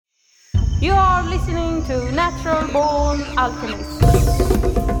You are listening to Natural Born Alchemist.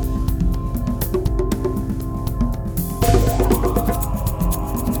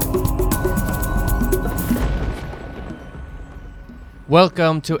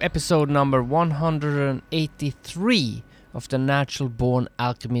 Welcome to episode number 183 of the Natural Born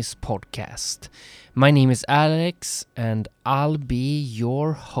Alchemist podcast. My name is Alex and I'll be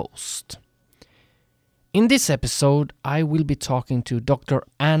your host. In this episode, I will be talking to Dr.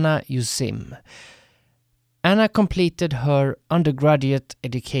 Anna Yusim. Anna completed her undergraduate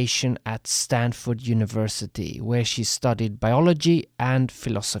education at Stanford University, where she studied biology and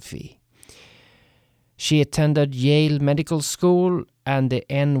philosophy. She attended Yale Medical School and the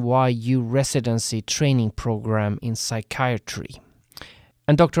NYU Residency Training Program in Psychiatry.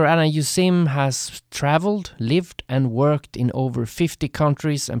 And Dr. Anna Yusim has traveled, lived and worked in over 50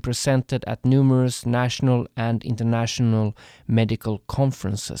 countries and presented at numerous national and international medical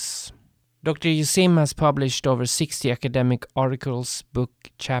conferences. Dr. Yusim has published over 60 academic articles, book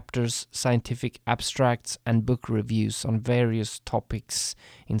chapters, scientific abstracts and book reviews on various topics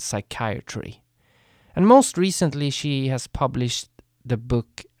in psychiatry. And most recently she has published the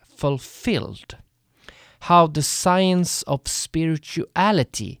book Fulfilled: How the Science of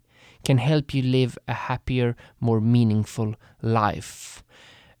Spirituality Can Help You Live a Happier, More Meaningful Life.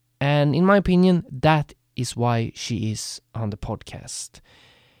 And in my opinion, that is why she is on the podcast.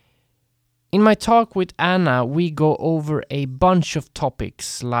 In my talk with Anna, we go over a bunch of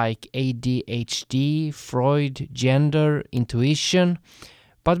topics like ADHD, Freud, gender, intuition,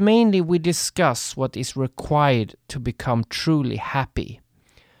 but mainly we discuss what is required to become truly happy,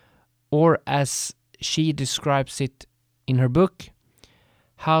 or as she describes it in her book,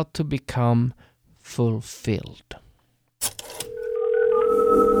 how to become fulfilled.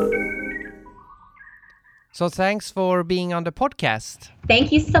 So thanks for being on the podcast.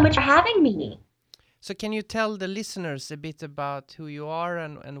 Thank you so much for having me. So can you tell the listeners a bit about who you are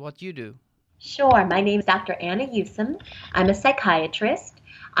and what you do? Sure. My name is Dr. Anna Yusim. I'm a psychiatrist.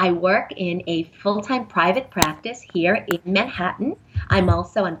 I work in a full-time private practice here in Manhattan. I'm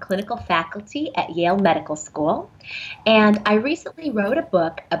also on clinical faculty at Yale Medical School. And I recently wrote a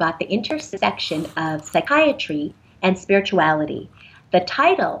book about the intersection of psychiatry and spirituality. The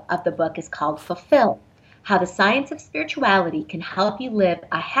title of the book is called Fulfilled: How the Science of Spirituality Can Help You Live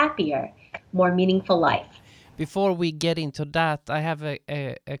a Happier, More Meaningful Life. Before we get into that, I have a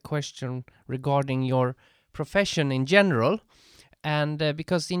question regarding your profession in general. And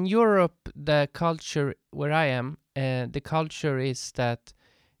because in Europe, the culture where I am, the culture is that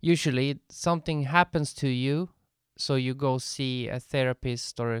usually something happens to you, so you go see a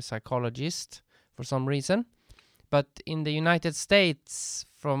therapist or a psychologist for some reason. But in the United States,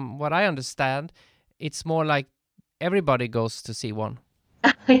 from what I understand, it's more like everybody goes to see one.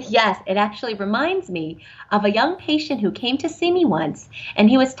 Yes, it actually reminds me of a young patient who came to see me once, and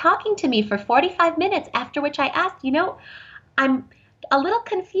he was talking to me for 45 minutes, after which I asked, I'm a little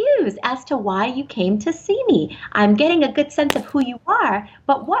confused as to why you came to see me. I'm getting a good sense of who you are,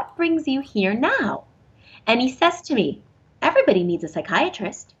 but what brings you here now? And he says to me, everybody needs a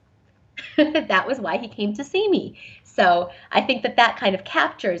psychiatrist. That was why he came to see me. So I think that kind of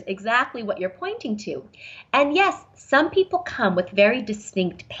captures exactly what you're pointing to. And yes, some people come with very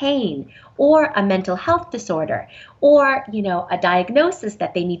distinct pain or a mental health disorder or, a diagnosis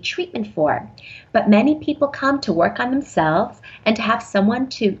that they need treatment for. But many people come to work on themselves and to have someone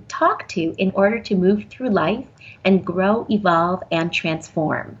to talk to in order to move through life and grow, evolve, and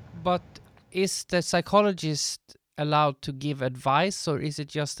transform. But is the psychologist allowed to give advice, or is it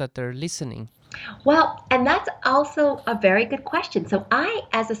just that they're listening? Well, and that's also a very good question. So I,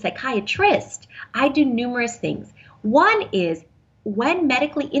 as a psychiatrist, I do numerous things. One is, when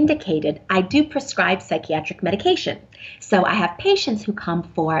medically indicated, I do prescribe psychiatric medication. So I have patients who come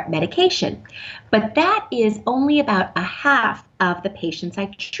for medication, but that is only about a half of the patients I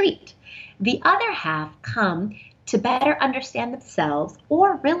treat. The other half come to better understand themselves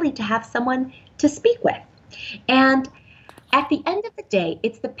or really to have someone to speak with. And at the end of the day,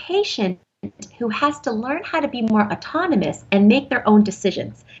 it's the patient who has to learn how to be more autonomous and make their own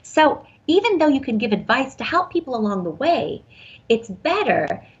decisions. So even though you can give advice to help people along the way, it's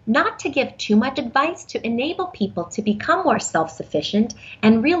better not to give too much advice to enable people to become more self-sufficient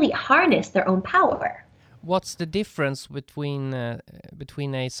and really harness their own power. What's the difference between a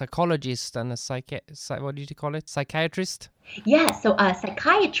psychologist and a psychiatrist? Yeah, so a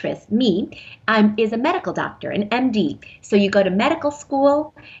psychiatrist, is a medical doctor, an MD. So you go to medical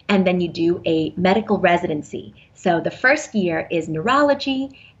school and then you do a medical residency. So the first year is neurology,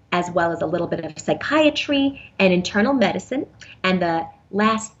 as well as a little bit of psychiatry and internal medicine. And the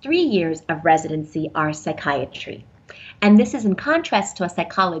last 3 years of residency are psychiatry. And this is in contrast to a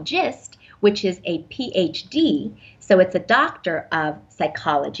psychologist, which is a PhD. So it's a doctor of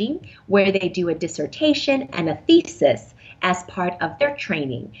psychology where they do a dissertation and a thesis as part of their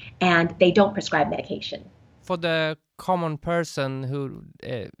training, and they don't prescribe medication. For the common person who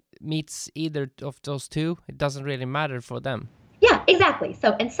meets either of those two, it doesn't really matter for them. Yeah, exactly.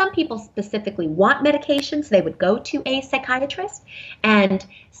 So, and some people specifically want medications, they would go to a psychiatrist, and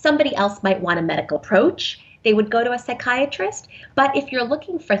somebody else might want a medical approach. They would go to a psychiatrist. But if you're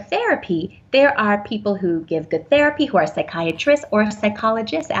looking for therapy, there are people who give good therapy who are psychiatrists or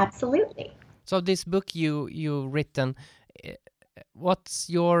psychologists, absolutely. So this book you written, what's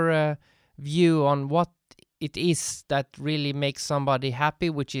your view on what it is that really makes somebody happy,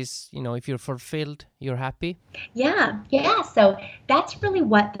 which is, if you're fulfilled, you're happy? Yeah. So that's really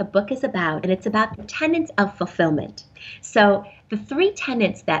what the book is about. And it's about the tenets of fulfillment. So the 3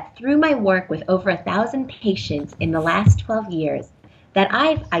 tenets that through my work with over 1,000 patients in the last 12 years that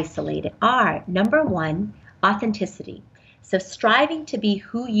I've isolated are, number 1, authenticity. So striving to be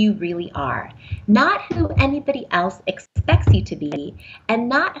who you really are, not who anybody else expects you to be, and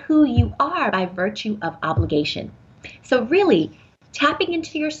not who you are by virtue of obligation. So really tapping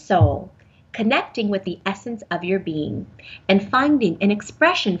into your soul, connecting with the essence of your being, and finding an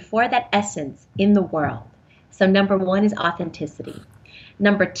expression for that essence in the world. So number 1 is authenticity.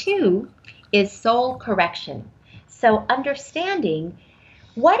 Number 2 is soul correction. So understanding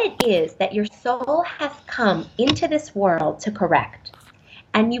what it is that your soul has come into this world to correct.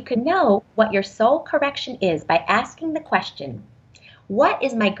 And you can know what your soul correction is by asking the question, what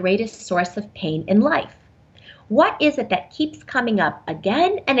is my greatest source of pain in life? What is it that keeps coming up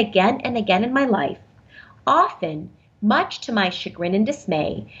again and again and again in my life, often much to my chagrin and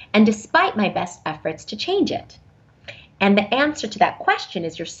dismay, and despite my best efforts to change it? And the answer to that question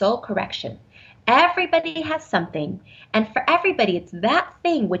is your soul correction. Everybody has something, and for everybody, it's that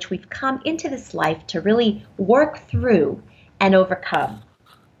thing which we've come into this life to really work through and overcome.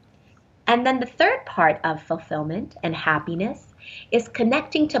 And then the third part of fulfillment and happiness is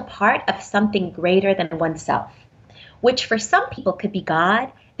connecting to part of something greater than oneself, which for some people could be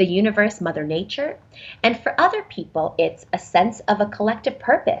God, the universe, Mother Nature, and for other people, it's a sense of a collective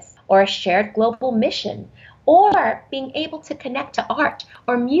purpose or a shared global mission, or being able to connect to art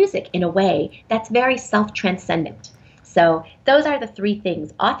or music in a way that's very self-transcendent. So those are the 3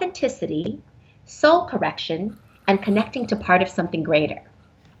 things: authenticity, soul correction, and connecting to part of something greater.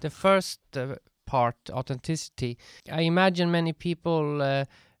 The first part, authenticity, I imagine many people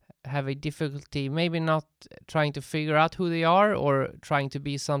have a difficulty, maybe not trying to figure out who they are or trying to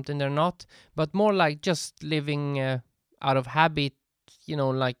be something they're not, but more like just living out of habit,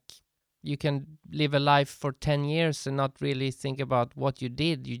 like you can live a life for 10 years and not really think about what you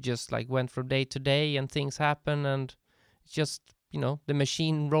did. You just like went from day to day and things happen and just, the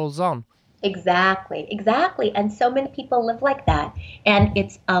machine rolls on. Exactly. And so many people live like that. And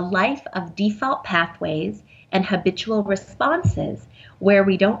it's a life of default pathways and habitual responses where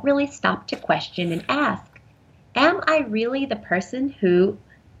we don't really stop to question and ask, am I really the person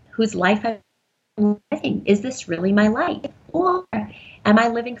whose life I'm living? Is this really my life? Or am I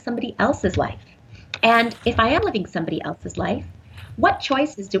living somebody else's life? And if I am living somebody else's life, what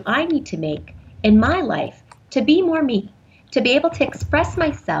choices do I need to make in my life to be more me, to be able to express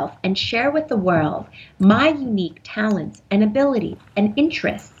myself and share with the world my unique talents and abilities and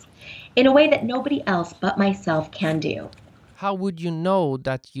interests in a way that nobody else but myself can do? How would you know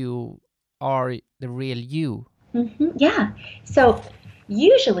that you are the real you? Yeah. So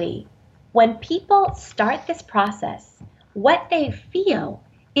usually when people start this process, what they feel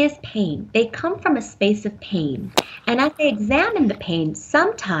is pain. They come from a space of pain. And as they examine the pain,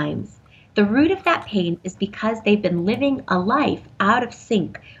 sometimes the root of that pain is because they've been living a life out of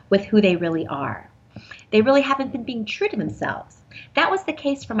sync with who they really are. They really haven't been being true to themselves. That was the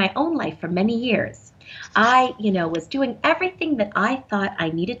case for my own life for many years. I, was doing everything that I thought I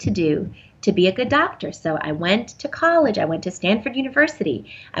needed to do to be a good doctor. So I went to college. I went to Stanford University.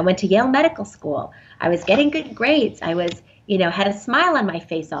 I went to Yale Medical School. I was getting good grades. I was, had a smile on my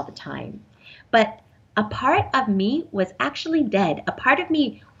face all the time. But a part of me was actually dead. A part of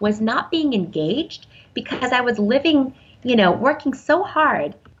me was not being engaged because I was living, working so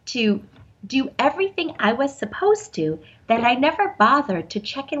hard to do everything I was supposed to that I never bothered to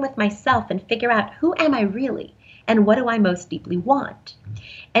check in with myself and figure out who am I really and what do I most deeply want.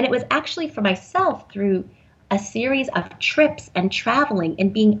 And it was actually for myself through a series of trips and traveling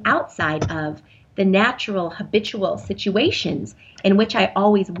and being outside of the natural habitual situations in which I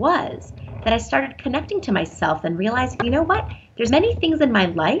always was that I started connecting to myself and realizing, there's many things in my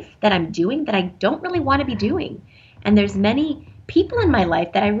life that I'm doing that I don't really want to be doing. And there's many people in my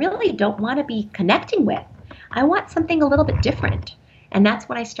life that I really don't want to be connecting with. I want something a little bit different. And that's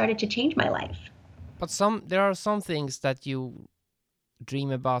when I started to change my life. But there are some things that you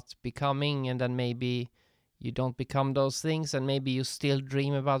dream about becoming, and then maybe you don't become those things, and maybe you still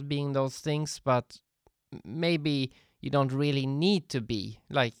dream about being those things, but maybe you don't really need to be,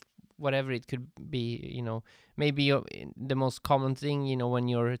 like whatever it could be, maybe the most common thing, when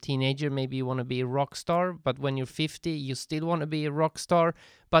you're a teenager, maybe you want to be a rock star, but when you're 50, you still want to be a rock star,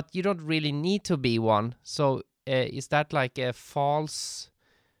 but you don't really need to be one. So is that like a false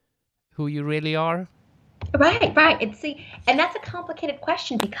who you really are? Right. And that's a complicated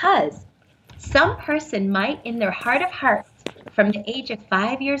question, because some person might, in their heart of hearts, from the age of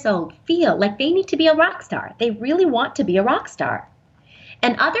 5 years old, feel like they need to be a rock star. They really want to be a rock star.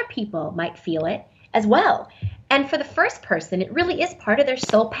 And other people might feel it as well. And for the first person, it really is part of their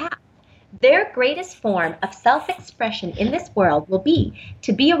soul path. Their greatest form of self-expression in this world will be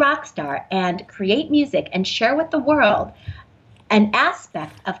to be a rock star and create music and share with the world an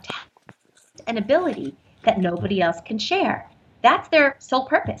aspect of talent and ability that nobody else can share. That's their sole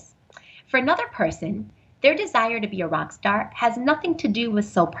purpose. For another person, their desire to be a rock star has nothing to do with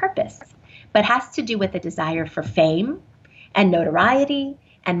sole purpose, but has to do with a desire for fame and notoriety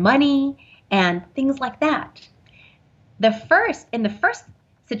and money and things like that. In the first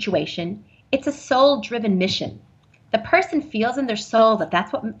situation, it's a soul-driven mission. The person feels in their soul that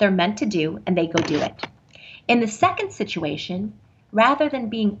that's what they're meant to do, and they go do it. In the second situation, rather than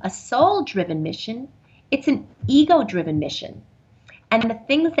being a soul-driven mission, it's an ego-driven mission. And the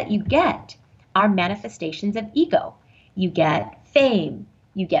things that you get are manifestations of ego. You get fame,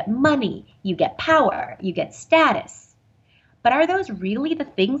 you get money, you get power, you get status. But are those really the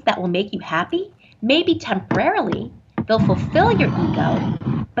things that will make you happy? Maybe temporarily, they'll fulfill your ego,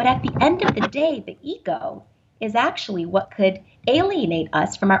 but at the end of the day, the ego is actually what could alienate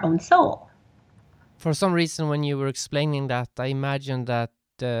us from our own soul. For some reason, when you were explaining that, I imagined that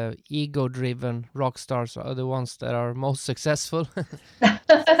the ego-driven rock stars are the ones that are most successful.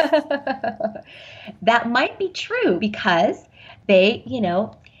 That might be true, because they,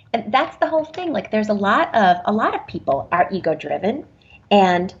 and that's the whole thing. Like, there's a lot of people are ego-driven,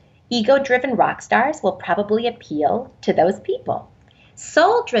 and ego-driven rock stars will probably appeal to those people.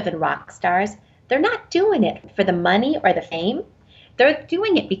 Soul-driven rock stars, they're not doing it for the money or the fame. They're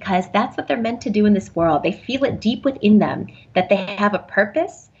doing it because that's what they're meant to do in this world. They feel it deep within them that they have a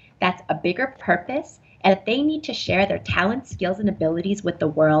purpose that's a bigger purpose, and that they need to share their talents, skills, and abilities with the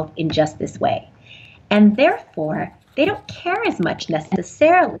world in just this way. And therefore, they don't care as much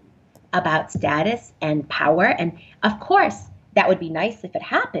necessarily about status and power. And of course, that would be nice if it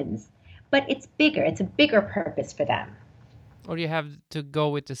happens, but it's bigger. It's a bigger purpose for them. Or you have to go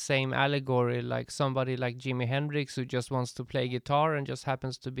with the same allegory, like somebody like Jimi Hendrix, who just wants to play guitar and just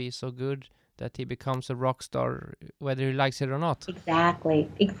happens to be so good that he becomes a rock star, whether he likes it or not. Exactly.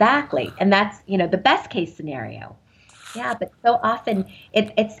 And that's, the best case scenario. Yeah, but so often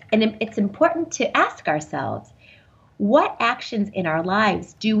it's important to ask ourselves, what actions in our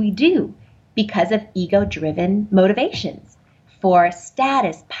lives do we do because of ego-driven motivations for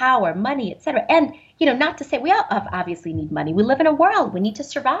status, power, money, etc.? And, not to say we all obviously need money. We live in a world. We need to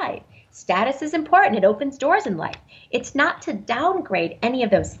survive. Status is important. It opens doors in life. It's not to downgrade any of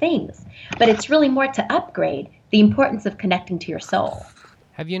those things, but it's really more to upgrade the importance of connecting to your soul.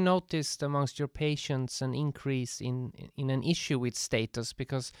 Have you noticed amongst your patients an increase in an issue with status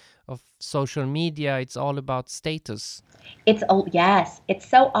because of social media? It's all about status. Yes, it's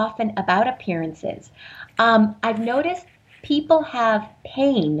so often about appearances. I've noticed people have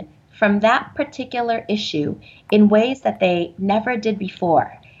pain from that particular issue in ways that they never did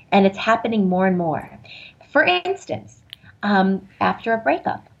before. And it's happening more and more. For instance, after a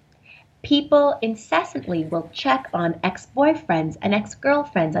breakup, people incessantly will check on ex-boyfriends and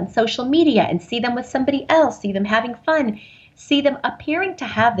ex-girlfriends on social media and see them with somebody else, see them having fun, see them appearing to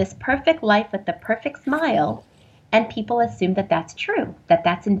have this perfect life with the perfect smile. And people assume that that's true, that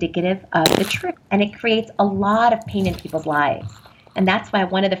that's indicative of the truth. And it creates a lot of pain in people's lives. And that's why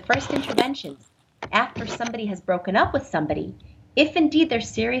one of the first interventions after somebody has broken up with somebody, if indeed they're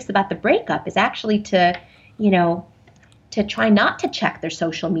serious about the breakup, is actually to try not to check their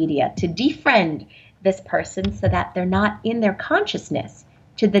social media, to defriend this person so that they're not in their consciousness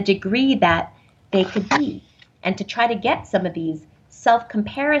to the degree that they could be, and to try to get some of these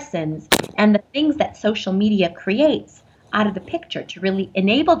self-comparisons and the things that social media creates out of the picture to really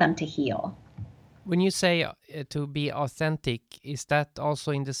enable them to heal. When you say to be authentic, is that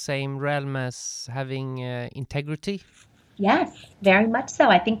also in the same realm as having integrity? Yes, very much so.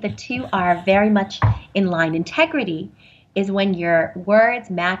 I think the two are very much in line. Integrity is when your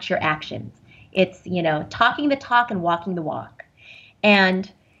words match your actions. It's, talking the talk and walking the walk.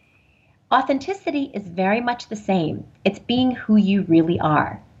 And authenticity is very much the same. It's being who you really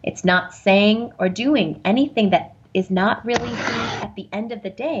are. It's not saying or doing anything that is not really who, at the end of the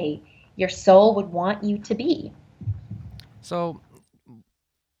day, your soul would want you to be. So,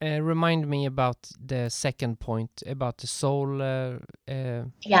 remind me about the second point about the soul.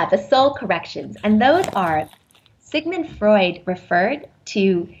 Yeah, the soul corrections. And those are, Sigmund Freud referred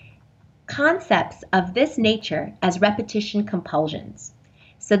to concepts of this nature as repetition compulsions.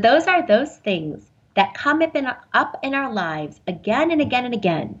 So those are those things that come up in our lives again and again and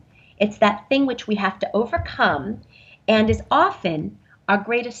again. It's that thing which we have to overcome and is often our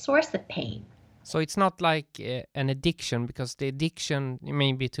greatest source of pain. So it's not like an addiction, because the addiction,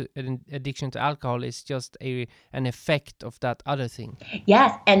 maybe to an addiction to alcohol, is just an effect of that other thing.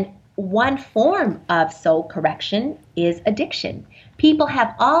 Yes, and one form of soul correction is addiction. People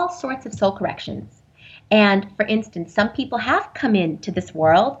have all sorts of soul corrections. And for instance, some people have come into this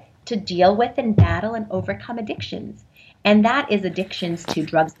world to deal with and battle and overcome addictions. And that is addictions to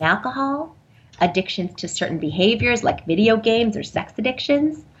drugs and alcohol, addictions to certain behaviors like video games or sex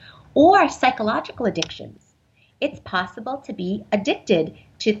addictions, or psychological addictions. It's possible to be addicted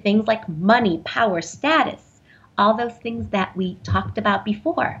to things like money, power, status, all those things that we talked about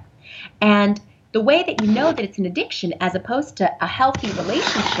before. And the way that you know that it's an addiction as opposed to a healthy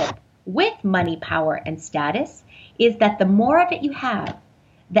relationship with money, power, and status is that the more of it you have,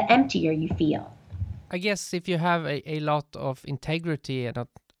 the emptier you feel. I guess if you have a lot of integrity and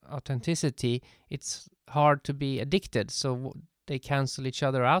authenticity, it's hard to be addicted. So they cancel each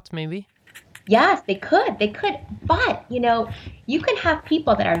other out, maybe? Yes, they could. But, you can have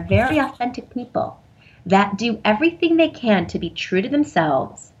people that are very authentic people that do everything they can to be true to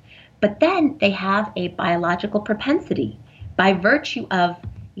themselves, but then they have a biological propensity by virtue of,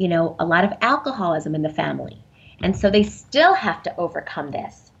 a lot of alcoholism in the family. And so they still have to overcome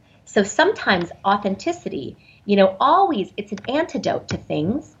this. So sometimes authenticity, always it's an antidote to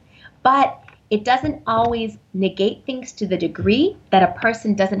things, but it doesn't always negate things to the degree that a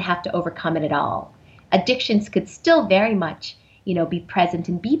person doesn't have to overcome it at all. Addictions could still very much, be present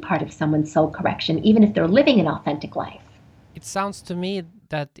and be part of someone's soul correction, even if they're living an authentic life. It sounds to me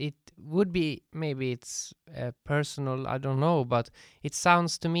that it would be, maybe it's personal, I don't know, but it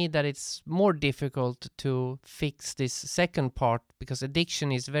sounds to me that it's more difficult to fix this second part, because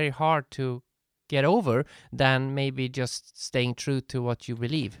addiction is very hard to get over than maybe just staying true to what you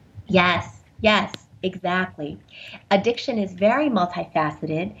believe. Yes, exactly. Addiction is very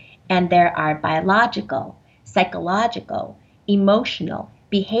multifaceted, and there are biological, psychological, emotional,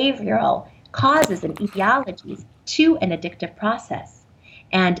 behavioral causes and etiologies to an addictive process.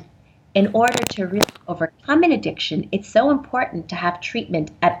 And in order to really overcome an addiction, it's so important to have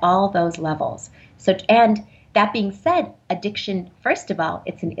treatment at all those levels. And that being said, addiction, first of all,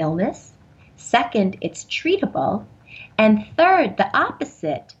 it's an illness. Second, it's treatable. And third, the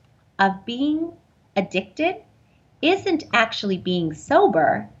opposite of being addicted isn't actually being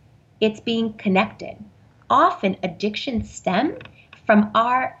sober, it's being connected. Often addictions stem from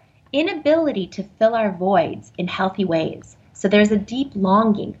our inability to fill our voids in healthy ways. So there's a deep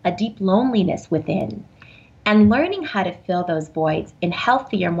longing, a deep loneliness within. And learning how to fill those voids in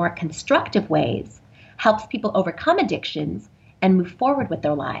healthier, more constructive ways helps people overcome addictions and move forward with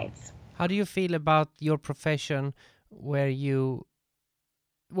their lives. How do you feel about your profession where in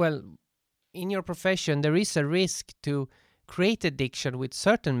your profession, there is a risk to create addiction with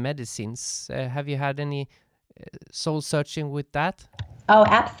certain medicines. Have you had any soul searching with that? Oh,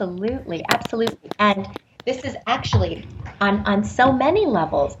 absolutely. And this is actually on so many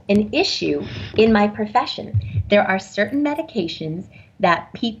levels an issue in my profession. There are certain medications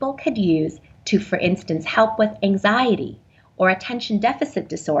that people could use to, for instance, help with anxiety or attention deficit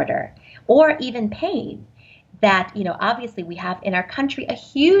disorder or even pain. That, obviously we have in our country a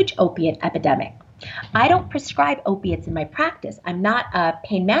huge opiate epidemic. I don't prescribe opiates in my practice. I'm not a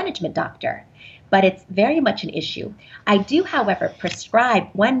pain management doctor, but it's very much an issue. I do, however, prescribe,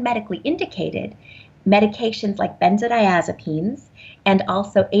 when medically indicated, medications like benzodiazepines and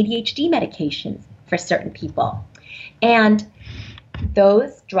also ADHD medications for certain people. And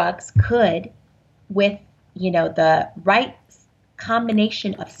those drugs could, with, the right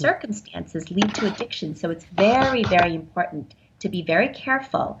combination of circumstances, lead to addiction. So it's very, very important to be very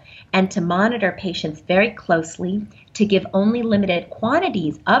careful and to monitor patients very closely, to give only limited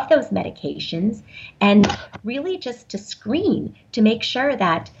quantities of those medications, and really just to screen to make sure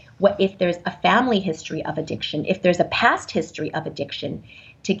that what if there's a family history of addiction, if there's a past history of addiction,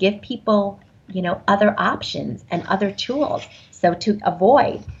 to give people, other options and other tools. So to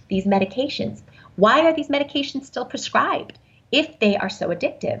avoid these medications. Why are these medications still prescribed if they are so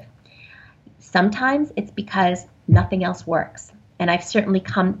addictive? Sometimes it's because nothing else works. And I've certainly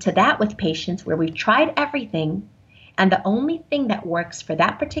come to that with patients where we've tried everything, and the only thing that works for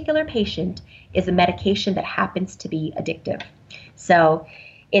that particular patient is a medication that happens to be addictive. So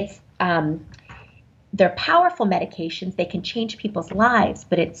they're powerful medications. They can change people's lives,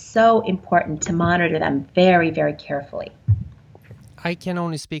 but it's so important to monitor them very, very carefully. I can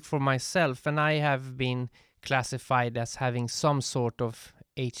only speak for myself, and I have been classified as having some sort of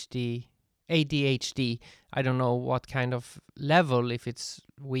ADHD. I don't know what kind of level, if it's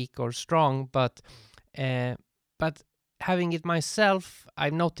weak or strong, but having it myself,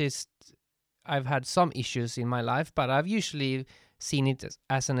 I've noticed I've had some issues in my life, but I've usually seen it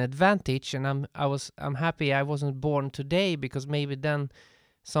as an advantage, and I'm happy I wasn't born today, because maybe then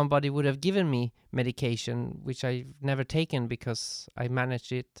somebody would have given me medication, which I've never taken because I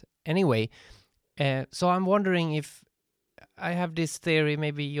managed it anyway. So I'm wondering if I have this theory,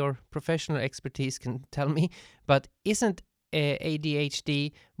 maybe your professional expertise can tell me, but isn't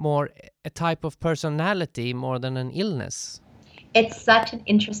ADHD more a type of personality more than an illness? It's such an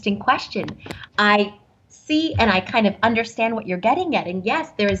interesting question. I see and I kind of understand what you're getting at. And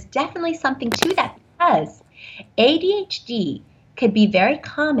yes, there is definitely something to that, because ADHD could be very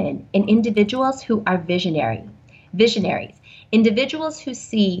common in individuals who are visionaries, individuals who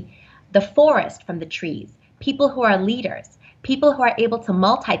see the forest from the trees, people who are leaders, people who are able to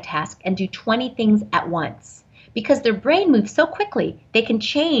multitask and do 20 things at once. Because their brain moves so quickly, they can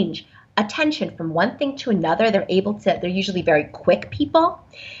change attention from one thing to another. They're usually very quick people.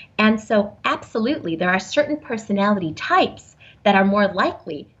 And so absolutely, there are certain personality types that are more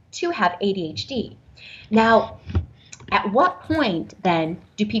likely to have ADHD. Now, at what point then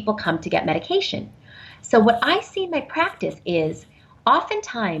do people come to get medication? So what I see in my practice is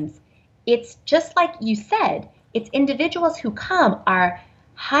oftentimes it's just like you said, it's individuals who come are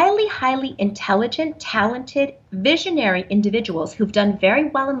highly, highly intelligent, talented, visionary individuals who've done very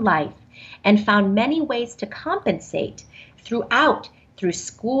well in life and found many ways to compensate through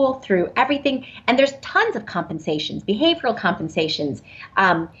school, through everything. And there's tons of compensations, behavioral compensations.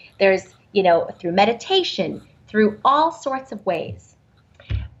 There's, through meditation, through all sorts of ways.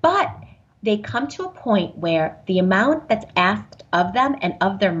 But they come to a point where the amount that's asked of them and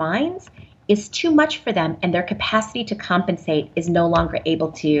of their minds is too much for them, and their capacity to compensate is no longer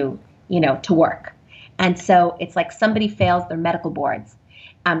able to, to work. And so it's like somebody fails their medical boards.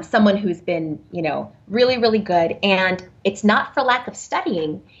 Someone who's been, really, really good, and it's not for lack of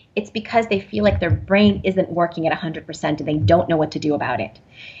studying, it's because they feel like their brain isn't working at 100% and they don't know what to do about it.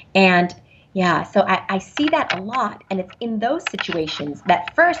 And yeah, so I see that a lot, and it's in those situations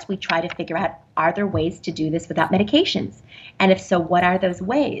that first we try to figure out, are there ways to do this without medications? And if so, what are those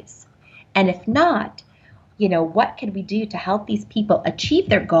ways? And if not, what can we do to help these people achieve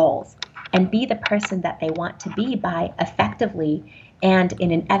their goals and be the person that they want to be by effectively and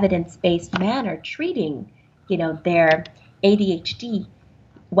in an evidence-based manner treating, their ADHD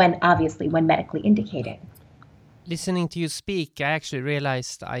when medically indicated. Listening to you speak, I actually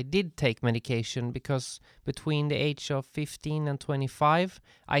realized I did take medication, because between the age of 15 and 25,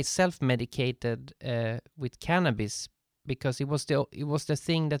 I self-medicated with cannabis, because it was the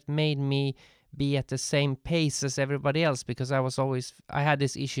thing that made me be at the same pace as everybody else, because I had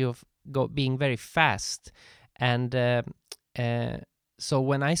this issue of being very fast, and so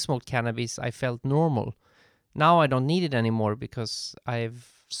when I smoked cannabis, I felt normal. Now I don't need it anymore because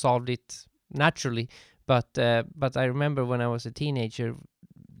I've solved it naturally. But I remember when I was a teenager, it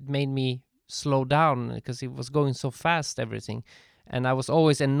made me slow down because it was going so fast, everything. And I was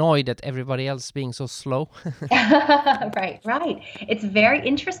always annoyed at everybody else being so slow. Right. It's very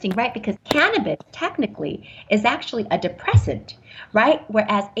interesting, right? Because cannabis technically is actually a depressant, right?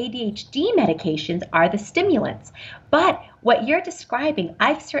 Whereas ADHD medications are the stimulants. But what you're describing,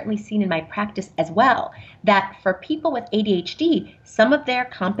 I've certainly seen in my practice as well, that for people with ADHD, some of their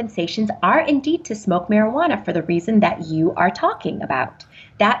compensations are indeed to smoke marijuana for the reason that you are talking about.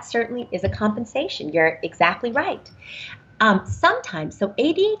 That certainly is a compensation. You're exactly right. Sometimes, so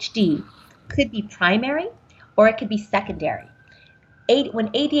ADHD could be primary or it could be secondary. When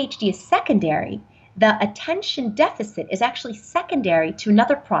ADHD is secondary, the attention deficit is actually secondary to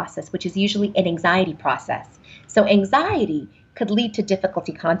another process, which is usually an anxiety process. So anxiety could lead to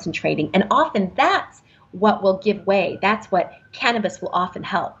difficulty concentrating, and often that's what will give way. That's what cannabis will often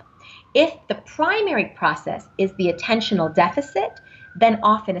help. If the primary process is the attentional deficit, then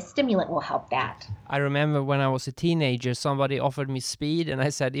often a stimulant will help that. I remember when I was a teenager, somebody offered me speed, and I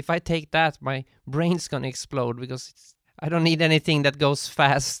said, if I take that, my brain's gonna explode because I don't need anything that goes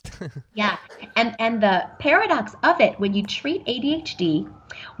fast. Yeah. And the paradox of it, when you treat ADHD,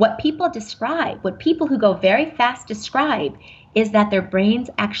 what people who go very fast describe is that their brains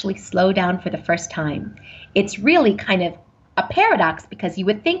actually slow down for the first time. It's really kind of a paradox because you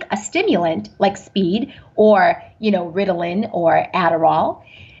would think a stimulant like speed or, Ritalin or Adderall,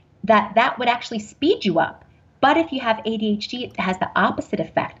 that would actually speed you up. But if you have ADHD, it has the opposite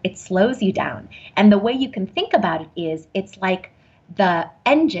effect. It slows you down. And the way you can think about it is it's like the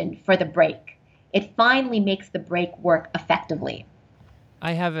engine for the brake. It finally makes the brake work effectively.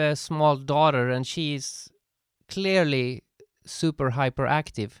 I have a small daughter, and she's clearly super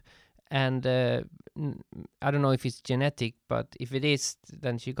hyperactive. And I don't know if it's genetic, but if it is,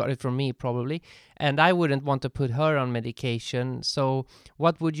 then she got it from me probably. And I wouldn't want to put her on medication. So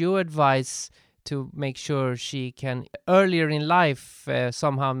what would you advise to make sure she can earlier in life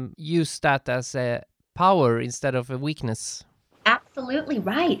somehow use that as a power instead of a weakness? Absolutely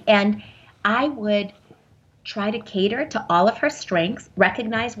right. And I would try to cater to all of her strengths,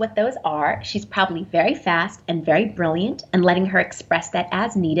 recognize what those are. She's probably very fast and very brilliant, and letting her express that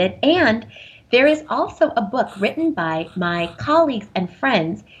as needed. And there is also a book written by my colleagues and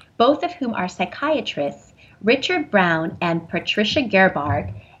friends, both of whom are psychiatrists, Richard Brown and Patricia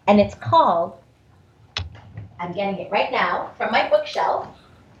Gerbarg, and it's called, I'm getting it right now from my bookshelf,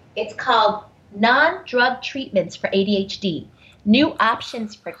 it's called Non-Drug Treatments for ADHD, New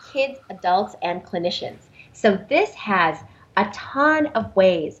Options for Kids, Adults, and Clinicians. So this has a ton of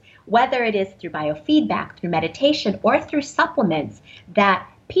ways, whether it is through biofeedback, through meditation, or through supplements, that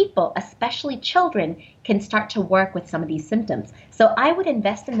people, especially children, can start to work with some of these symptoms. So I would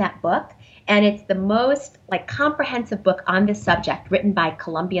invest in that book, and it's the most comprehensive book on this subject written by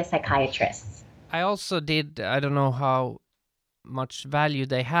Columbia psychiatrists. I also did, I don't know how much value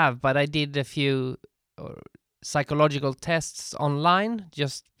they have, but I did a few psychological tests online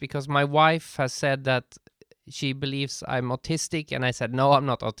just because my wife has said that she believes I'm autistic, and I said no, I'm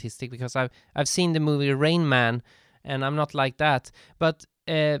not autistic because I've seen the movie Rain Man, and I'm not like that. But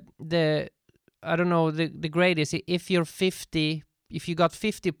the grade is if you're 50, if you got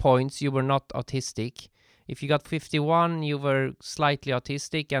 50 points, you were not autistic. If you got 51, you were slightly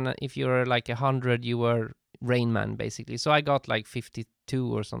autistic, and if you were 100, you were Rain Man, basically. So I got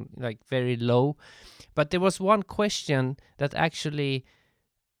 52 or something, very low. But there was one question that actually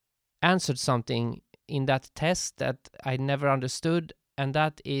answered something in that test that I never understood, and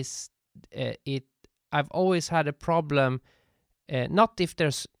that is I've always had a problem, not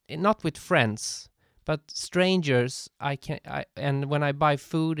with friends, but strangers. And when I buy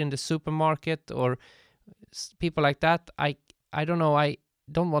food in the supermarket or people like that, I don't know, I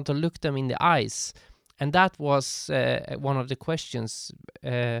don't want to look them in the eyes, and that was one of the questions,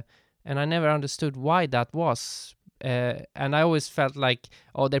 and I never understood why that was, and I always felt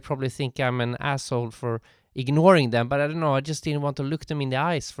they probably think I'm an asshole for ignoring them, but I don't know, I just didn't want to look them in the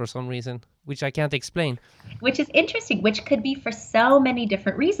eyes for some reason, which I can't explain. Which is interesting, which could be for so many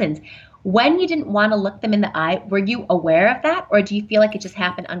different reasons. When you didn't want to look them in the eye, were you aware of that, or do you feel like it just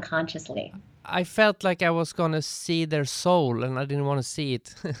happened unconsciously? I felt like I was going to see their soul, and I didn't want to see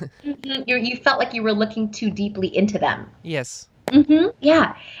it. Mm-hmm. You felt like you were looking too deeply into them. Yes. Mm-hmm.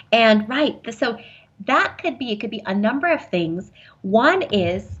 Yeah. And right. So it could be a number of things. One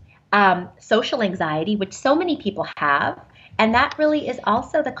is social anxiety, which so many people have. And that really is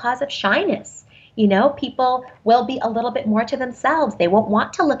also the cause of shyness. People will be a little bit more to themselves. They won't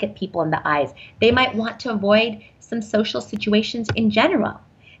want to look at people in the eyes. They might want to avoid some social situations in general.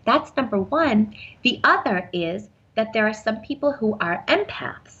 That's number one. The other is that there are some people who are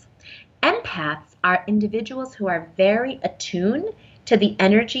empaths. Empaths are individuals who are very attuned to the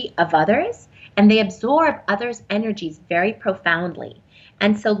energy of others, and they absorb others' energies very profoundly.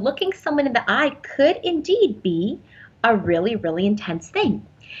 And so looking someone in the eye could indeed be a really, really intense thing.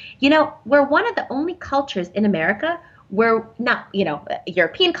 We're one of the only cultures in America where, not,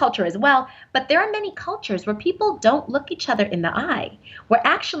 European culture as well, but there are many cultures where people don't look each other in the eye. Where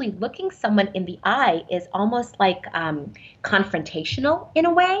actually looking someone in the eye is almost confrontational in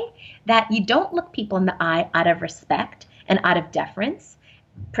a way, that you don't look people in the eye out of respect and out of deference,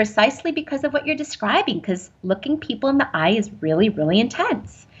 precisely because of what you're describing, because looking people in the eye is really, really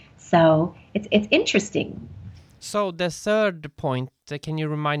intense. So it's interesting. So the third point, can you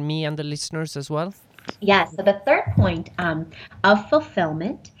remind me and the listeners as well? Yes. So the third point of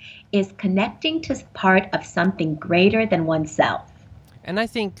fulfillment is connecting to part of something greater than oneself. And I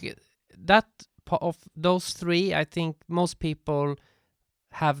think that of those three, I think most people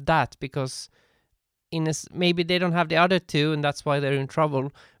have that, because maybe they don't have the other two, and that's why they're in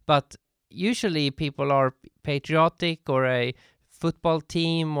trouble. But usually people are patriotic, or a football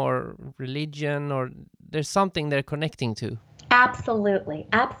team, or religion, or there's something they're connecting to. Absolutely,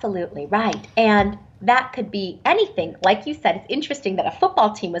 absolutely right. And that could be anything. Like you said, it's interesting that a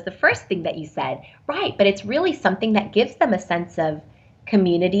football team was the first thing that you said, right? But it's really something that gives them a sense of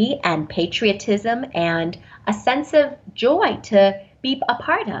community and patriotism and a sense of joy to be a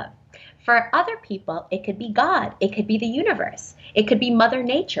part of. For other people, it could be God, it could be the universe, it could be Mother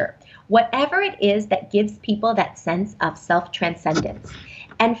Nature, whatever it is that gives people that sense of self-transcendence.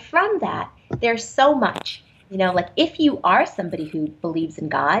 And from that, there's so much. Like if you are somebody who believes in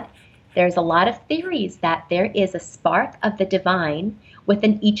God, there's a lot of theories that there is a spark of the divine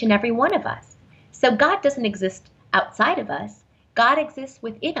within each and every one of us. So God doesn't exist outside of us. God exists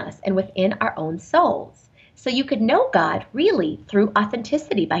within us and within our own souls. So you could know God really through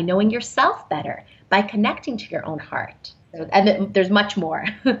authenticity, by knowing yourself better, by connecting to your own heart. And there's much more.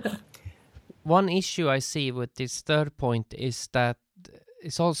 One issue I see with this third point is that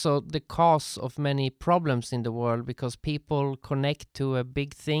it's also the cause of many problems in the world, because people connect to a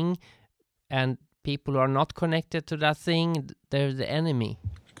big thing, and people who are not connected to that thing, they're the enemy.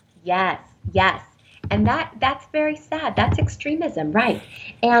 Yes, yes. And that's very sad. That's extremism, right?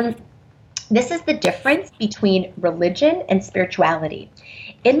 And this is the difference between religion and spirituality.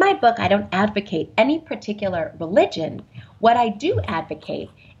 In my book, I don't advocate any particular religion. What I do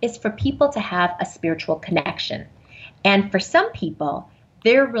advocate is for people to have a spiritual connection. And for some people,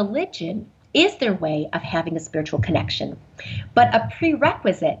 their religion is their way of having a spiritual connection. But a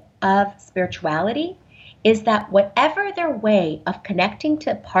prerequisite of spirituality is that whatever their way of connecting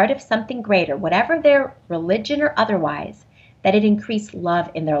to part of something greater, whatever their religion or otherwise, that it increase love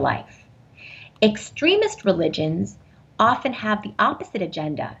in their life. Extremist religions often have the opposite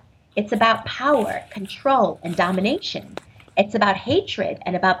agenda. It's about power, control, and domination. It's about hatred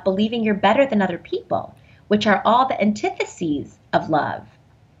and about believing you're better than other people, which are all the antitheses of love.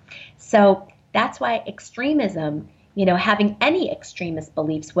 So that's why extremism, having any extremist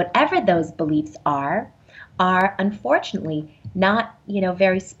beliefs, whatever those beliefs are unfortunately not,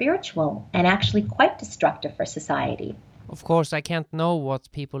 very spiritual and actually quite destructive for society. Of course, I can't know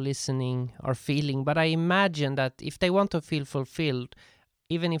what people listening are feeling, but I imagine that if they want to feel fulfilled,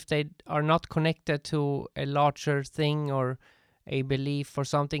 even if they are not connected to a larger thing or a belief or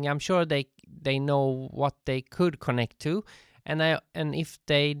something, I'm sure they know what they could connect to. And if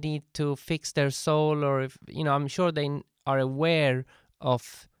they need to fix their soul, or if I'm sure they are aware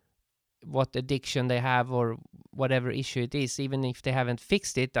of what addiction they have or whatever issue it is. Even if they haven't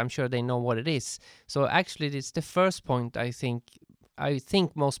fixed it, I'm sure they know what it is. So actually, it's the first point I think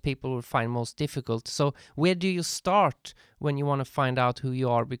most people will find most difficult. So where do you start when you want to find out who you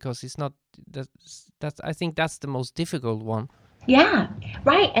are? Because it's not I think that's the most difficult one. Yeah,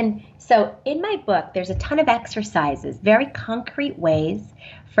 right. And so in my book, there's a ton of exercises, very concrete ways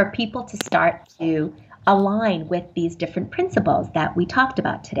for people to start to align with these different principles that we talked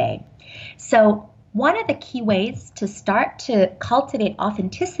about today. So one of the key ways to start to cultivate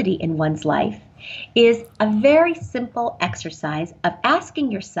authenticity in one's life is a very simple exercise of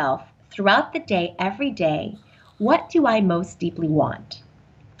asking yourself throughout the day, every day, what do I most deeply want?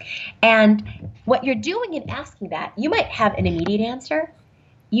 And what you're doing in asking that, you might have an immediate answer.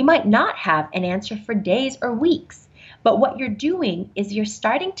 You might not have an answer for days or weeks. But what you're doing is you're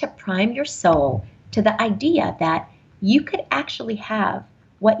starting to prime your soul to the idea that you could actually have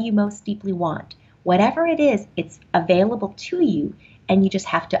what you most deeply want. Whatever it is, it's available to you, and you just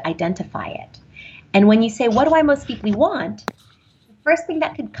have to identify it. And when you say, what do I most deeply want? The first thing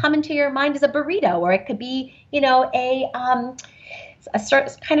that could come into your mind is a burrito, or it could be, a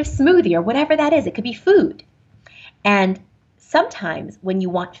certain kind of smoothie, or whatever that is. It could be food. And sometimes when you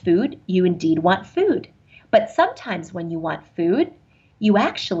want food, you indeed want food. But sometimes when you want food, you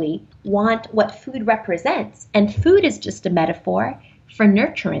actually want what food represents. And food is just a metaphor for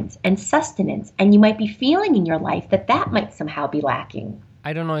nurturance and sustenance. And you might be feeling in your life that might somehow be lacking.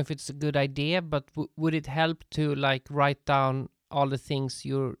 I don't know if it's a good idea, but would it help to write down all the things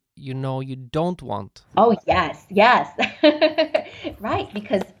you don't want? Oh, yes. Right,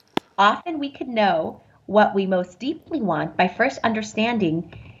 because often we could know what we most deeply want by first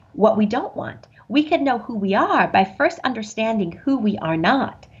understanding what we don't want. We could know who we are by first understanding who we are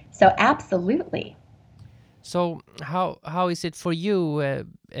not. So absolutely. So how is it for you?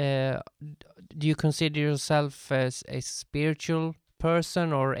 Do you consider yourself as a spiritual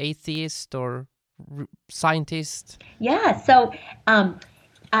person, or atheist, or scientist? Yeah, so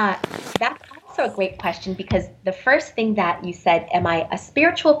that's also a great question because the first thing that you said, am I a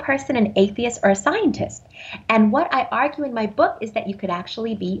spiritual person, an atheist, or a scientist? And what I argue in my book is that you could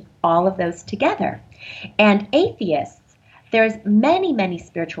actually be all of those together. And atheists, there's many, many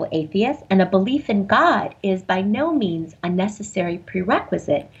spiritual atheists, and a belief in God is by no means a necessary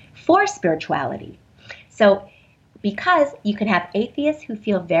prerequisite for spirituality. So because you can have atheists who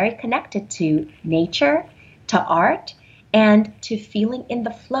feel very connected to nature, to art, and to feeling in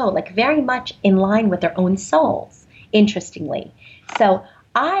the flow, like very much in line with their own souls, interestingly. So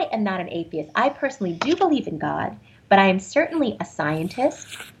I am not an atheist. I personally do believe in God, but I am certainly a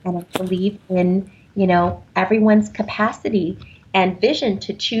scientist, and I believe in, everyone's capacity and vision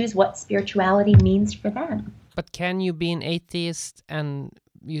to choose what spirituality means for them. But can you be an atheist and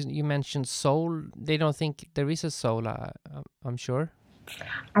you mentioned soul? They don't think there is a soul, I'm sure.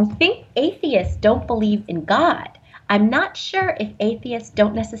 I think atheists don't believe in God. I'm not sure if atheists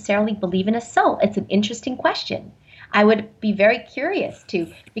don't necessarily believe in a soul. It's an interesting question. I would be very curious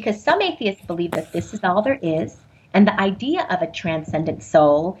too, because some atheists believe that this is all there is, and the idea of a transcendent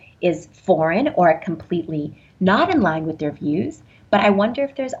soul is foreign or completely not in line with their views. But I wonder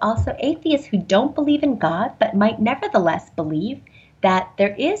if there's also atheists who don't believe in God, but might nevertheless believe that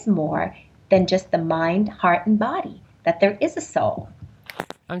there is more than just the mind, heart, and body, that there is a soul.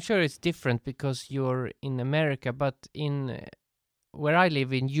 I'm sure it's different because you're in America, but in where I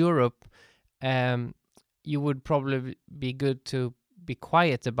live in Europe, you would probably be good to be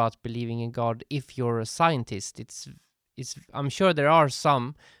quiet about believing in God if you're a scientist. It's I'm sure there are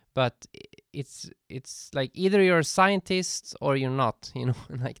some, but it's like either you're a scientist or you're not,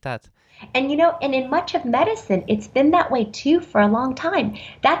 like that. And and in much of medicine, it's been that way too for a long time.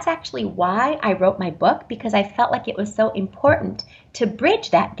 That's actually why I wrote my book, because I felt like it was so important to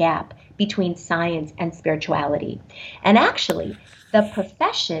bridge that gap between science and spirituality. And actually, the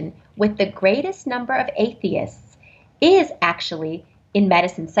profession with the greatest number of atheists is actually in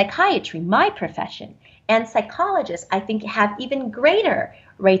medicine, psychiatry, my profession. And psychologists, I think, have even greater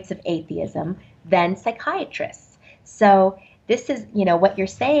rates of atheism than psychiatrists. So this is, what you're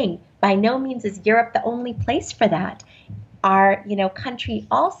saying. By no means is Europe the only place for that. Our, country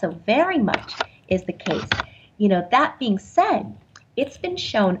also very much is the case. That being said, it's been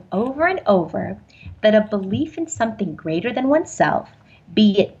shown over and over that a belief in something greater than oneself,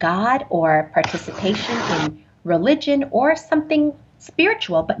 be it God or participation in religion or something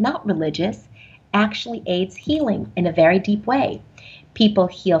spiritual but not religious, actually aids healing in a very deep way. People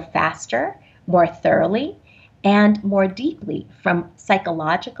heal faster, more thoroughly, and more deeply from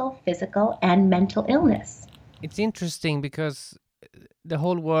psychological, physical, and mental illness. It's interesting because the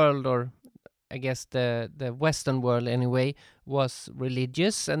whole world, or I guess the Western world anyway, was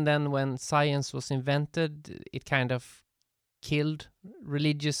religious, and then when science was invented, it kind of killed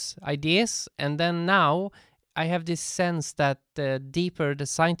religious ideas. And then now I have this sense that the deeper the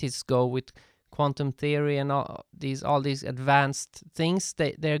scientists go with quantum theory and all these advanced things,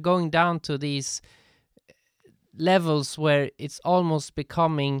 they're going down to these levels where it's almost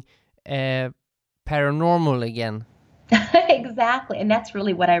becoming paranormal again. Exactly. And that's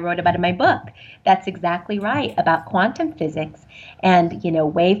really what I wrote about in my book. That's exactly right, about quantum physics and,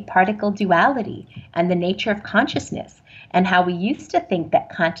 wave particle duality and the nature of consciousness, and how we used to think that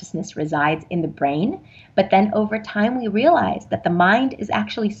consciousness resides in the brain, but then over time we realized that the mind is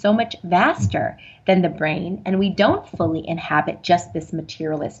actually so much vaster than the brain, and we don't fully inhabit just this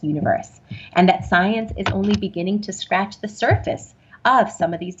materialist universe, and that science is only beginning to scratch the surface of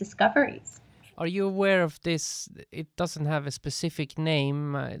some of these discoveries. Are you aware of this? It doesn't have a specific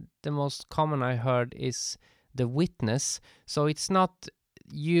name. The most common I heard is the witness. So it's not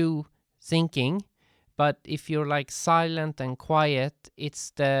you thinking, but if you're like silent and quiet,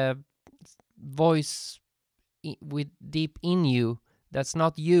 it's the voice with deep in you. That's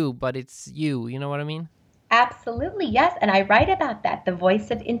not you, but it's you. You know what I mean? Absolutely, yes. And I write about that, the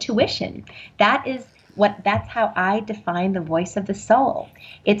voice of intuition. That's how I define the voice of the soul.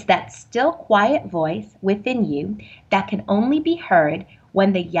 It's that still quiet voice within you that can only be heard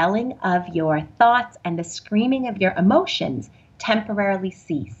when the yelling of your thoughts and the screaming of your emotions temporarily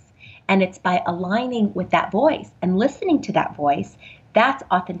cease. And it's by aligning with that voice and listening to that voice, that's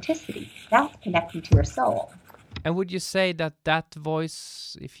authenticity. That's connecting to your soul. And would you say that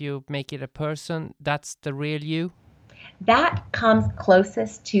voice, if you make it a person, that's the real you? That comes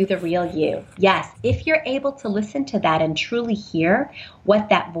closest to the real you. Yes, if you're able to listen to that and truly hear what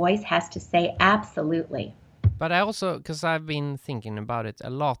that voice has to say, absolutely. But I also, because I've been thinking about it a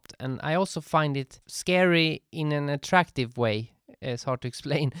lot, and I also find it scary in an attractive way. It's hard to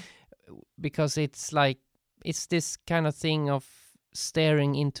explain, because it's like, it's this kind of thing of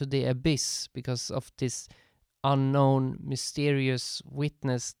staring into the abyss because of this unknown, mysterious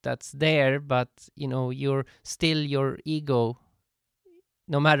witness that's there, but you're still your ego.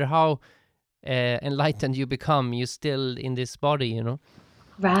 No matter how enlightened you become, you're still in this body.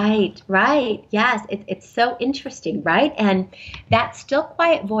 Right, right. Yes, it's so interesting, right? And that still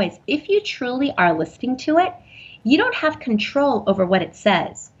quiet voice, if you truly are listening to it, you don't have control over what it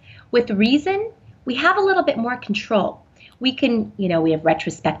says. With reason, we have a little bit more control. We can, we have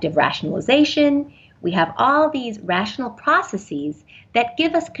retrospective rationalization, we have all these rational processes that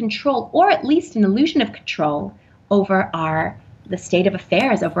give us control, or at least an illusion of control over the state of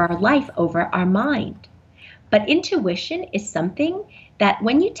affairs, over our life, over our mind. But intuition is something that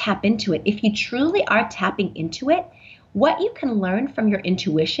when you tap into it, if you truly are tapping into it, what you can learn from your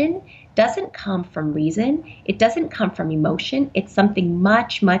intuition doesn't come from reason. It doesn't come from emotion. It's something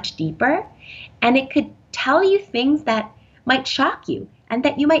much, much deeper. And it could tell you things that might shock you and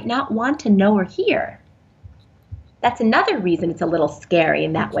that you might not want to know or hear. That's another reason it's a little scary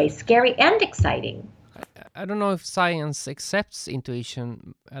in that way, scary and exciting. I don't know if science accepts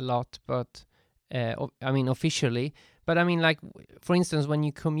intuition a lot, but officially. But like, for instance, when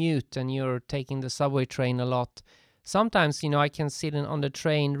you commute and you're taking the subway train a lot, sometimes, I can sit on the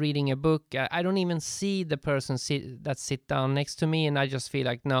train reading a book. I don't even see the person sit down next to me, and I just feel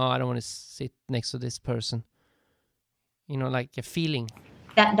like, no, I don't want to sit next to this person. Like a feeling.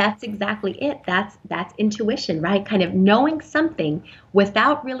 That's exactly it. That's intuition, right? Kind of knowing something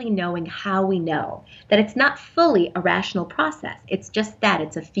without really knowing how we know. That it's not fully a rational process. It's just that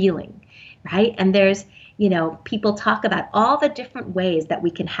it's a feeling, right? And there's, people talk about all the different ways that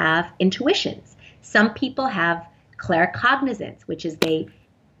we can have intuitions. Some people have claircognizance, which is they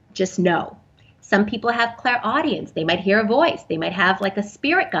just know. Some people have clairaudience. They might hear a voice. They might have like a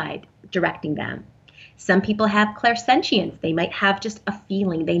spirit guide directing them. Some people have clairsentience. They might have just a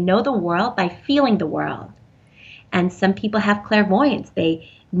feeling. They know the world by feeling the world. And some people have clairvoyance. They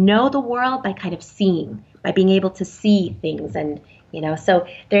know the world by kind of seeing, by being able to see things. And, so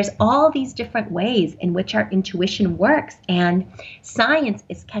there's all these different ways in which our intuition works. And science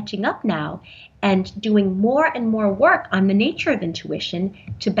is catching up now and doing more and more work on the nature of intuition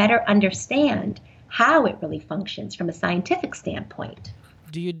to better understand how it really functions from a scientific standpoint.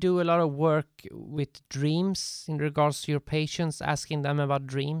 Do you do a lot of work with dreams in regards to your patients, asking them about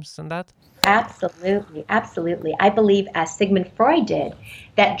dreams and that? Absolutely, absolutely. I believe, as Sigmund Freud did,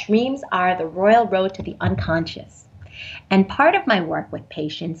 that dreams are the royal road to the unconscious. And part of my work with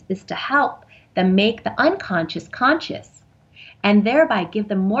patients is to help them make the unconscious conscious, and thereby give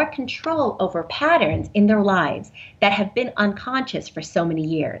them more control over patterns in their lives that have been unconscious for so many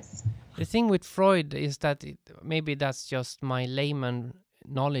years. The thing with Freud is that maybe that's just my layman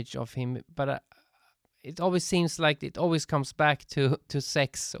knowledge of him, but it always seems like it always comes back to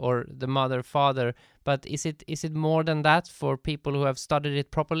sex or the mother father. But is it more than that for people who have studied it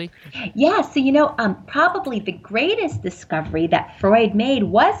properly? Yeah, so probably the greatest discovery that Freud made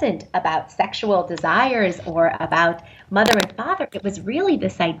wasn't about sexual desires or about mother and father. It was really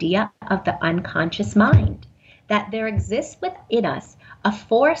this idea of the unconscious mind, that there exists within us a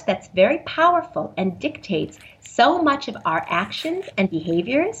force that's very powerful and dictates so much of our actions and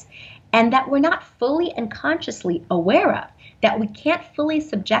behaviors, and that we're not fully and consciously aware of, that we can't fully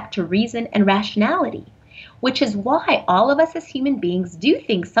subject to reason and rationality, which is why all of us as human beings do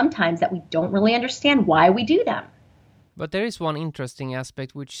things sometimes that we don't really understand why we do them. But there is one interesting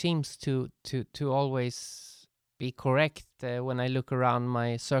aspect which seems to always be correct when I look around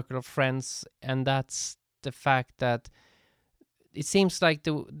my circle of friends, and that's the fact that it seems like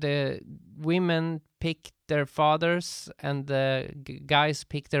the women pick their fathers and the guys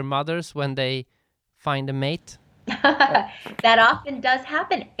pick their mothers when they find a mate. That often does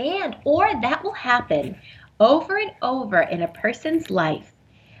happen, or that will happen over and over in a person's life,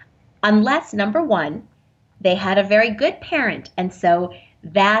 unless, number one, they had a very good parent, and so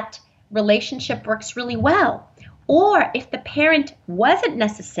that relationship works really well. Or if the parent wasn't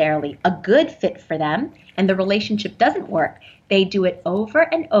necessarily a good fit for them and the relationship doesn't work, they do it over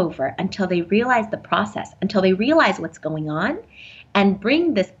and over until they realize the process, until they realize what's going on, and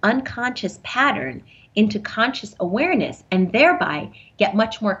bring this unconscious pattern into conscious awareness, and thereby get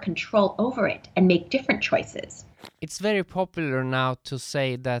much more control over it and make different choices. It's very popular now to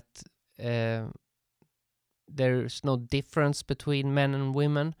say that there's no difference between men and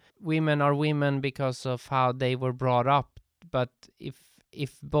women. Women are women because of how they were brought up. But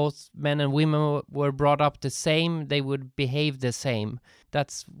if both men and women were brought up the same, they would behave the same.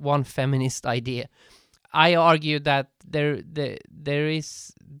 That's one feminist idea. I argue that there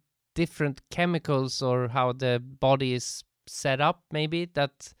is different chemicals or how the body is setup maybe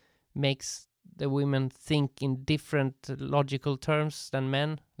that makes the women think in different logical terms than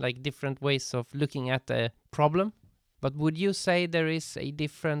men, like different ways of looking at the problem. But would you say there is a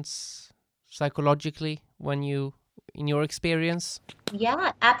difference psychologically in your experience?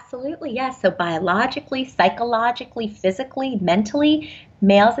 Yeah, absolutely. Yes. So biologically, psychologically, physically, mentally,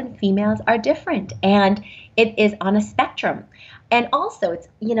 males and females are different. And it is on a spectrum. And also, it's,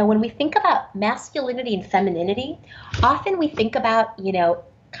 when we think about masculinity and femininity, often we think about,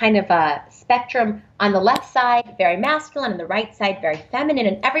 kind of a spectrum on the left side, very masculine, and the right side, very feminine,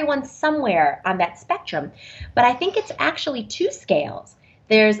 and everyone's somewhere on that spectrum. But I think it's actually two scales.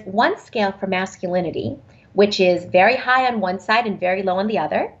 There's one scale for masculinity, which is very high on one side and very low on the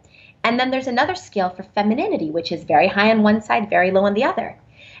other. And then there's another scale for femininity, which is very high on one side, very low on the other.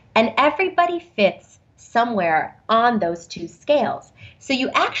 And everybody fits somewhere on those two scales. So you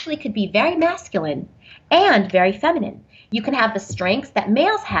actually could be very masculine and very feminine. You can have the strengths that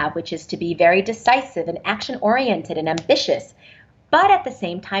males have, which is to be very decisive and action-oriented and ambitious, but at the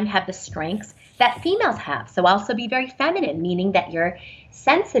same time have the strengths that females have. So also be very feminine, meaning that you're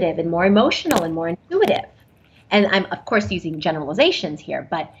sensitive and more emotional and more intuitive. And I'm, of course, using generalizations here,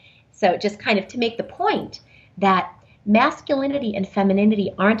 but so just kind of to make the point that masculinity and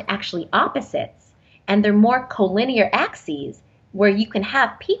femininity aren't actually opposites, and they're more collinear axes where you can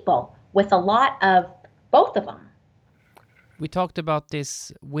have people with a lot of both of them. We talked about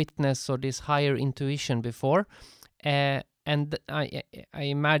this witness or this higher intuition before, and I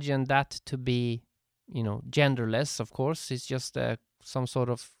imagine that to be, genderless, of course. It's just some sort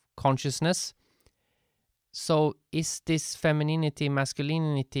of consciousness. So is this femininity,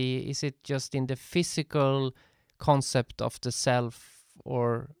 masculinity, is it just in the physical concept of the self,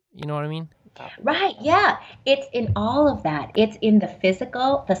 or, you know what I mean? Right, yeah. It's in all of that. It's in the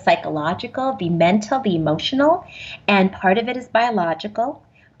physical, the psychological, the mental, the emotional, and part of it is biological.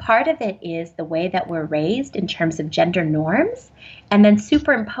 Part of it is the way that we're raised in terms of gender norms, and then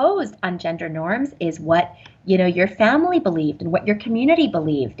superimposed on gender norms is what, your family believed and what your community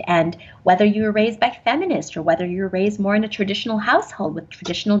believed, and whether you were raised by feminists or whether you were raised more in a traditional household with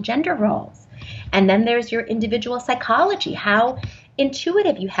traditional gender roles. And then there's your individual psychology, how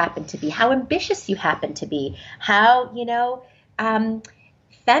intuitive you happen to be, how ambitious you happen to be, how,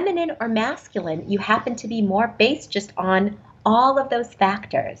 feminine or masculine you happen to be more based just on all of those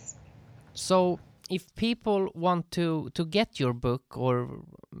factors. So if people want to get your book, or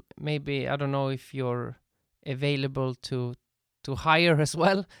maybe, I don't know if you're available to hire as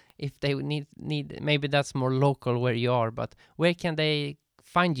well, if they need maybe that's more local where you are, but where can they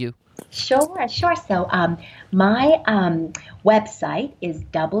find you? Sure. So my website is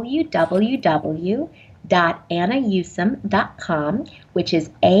www.annayusam.com, which is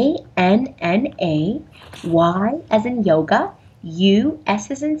ANNAY as in yoga, U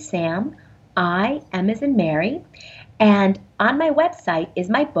as in Sam, I as in Mary. And on my website is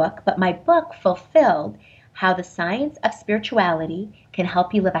my book, but my book, Fulfilled, How the Science of Spirituality Can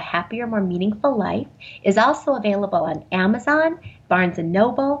Help You Live a Happier, More Meaningful Life, is also available on Amazon, Barnes &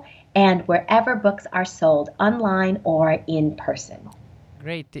 Noble, and wherever books are sold, online or in person.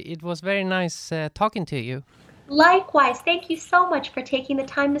 Great. It was very nice talking to you. Likewise. Thank you so much for taking the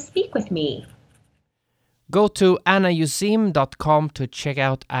time to speak with me. Go to annayusim.com to check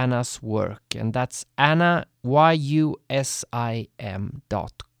out Anna's work, and that's Anna, YUSIM.com.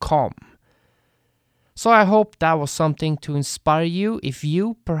 So I hope that was something to inspire you if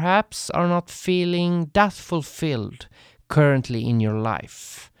you perhaps are not feeling that fulfilled currently in your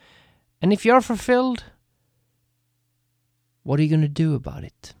life. And if you're fulfilled, what are you going to do about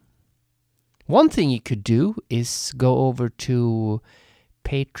it? One thing you could do is go over to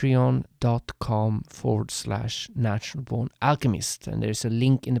patreon.com/Natural Born Alchemist, and there's a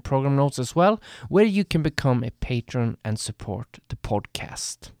link in the program notes as well where you can become a patron and support the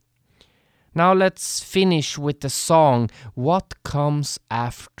podcast. Now let's finish with the song What Comes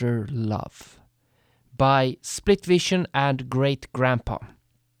After Love by Split Vision and Great Grandpa.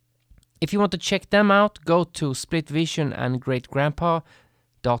 If you want to check them out, go to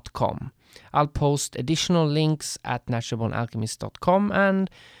splitvisionandgreatgrandpa.com. I'll post additional links at naturalbornalchemist.com, and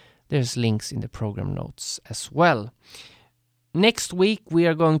there's links in the program notes as well. Next week, we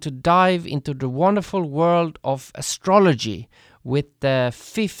are going to dive into the wonderful world of astrology with the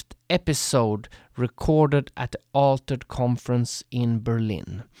 5th episode recorded at the Altered Conference in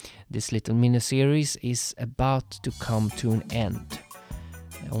Berlin. This little mini-series is about to come to an end.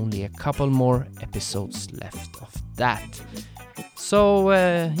 Only a couple more episodes left of that. So,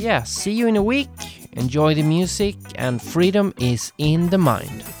 see you in a week. Enjoy the music, and freedom is in the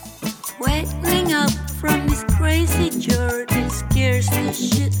mind. Wet wing up from this crazy journey scares the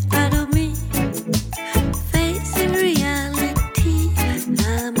shit out of me. Facing reality,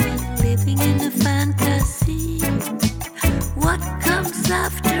 I'm living in a fantasy. What comes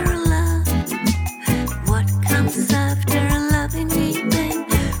after love? What comes after loving me, babe?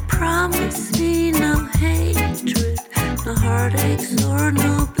 Promise me no hatred, no heartaches or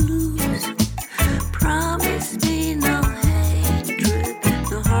no blues. Promise me no hatred,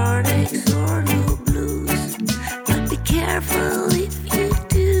 no heartaches or no blues. But be careful if you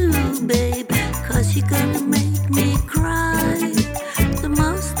do, babe, 'cause you're gonna make me cry. The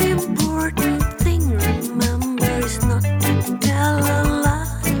most important thing, remember, is not to tell a lie.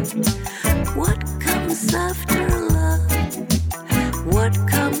 What comes after love? What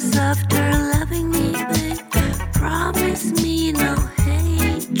comes after loving me, babe? Promise me no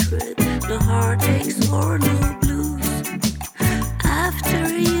hatred, no heartaches or no blues. After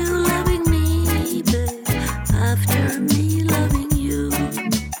you loving me, babe, after me loving you.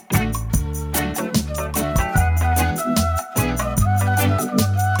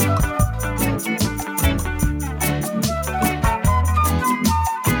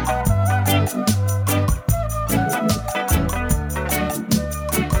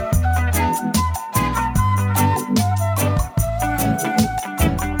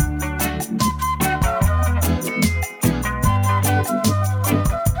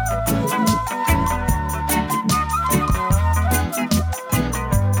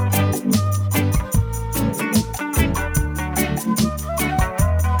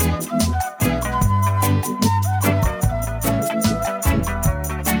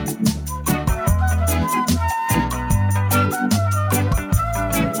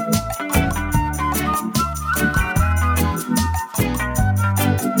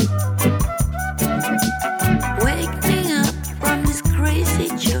 Waking up from this crazy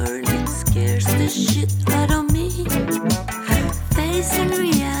journey scares the shit out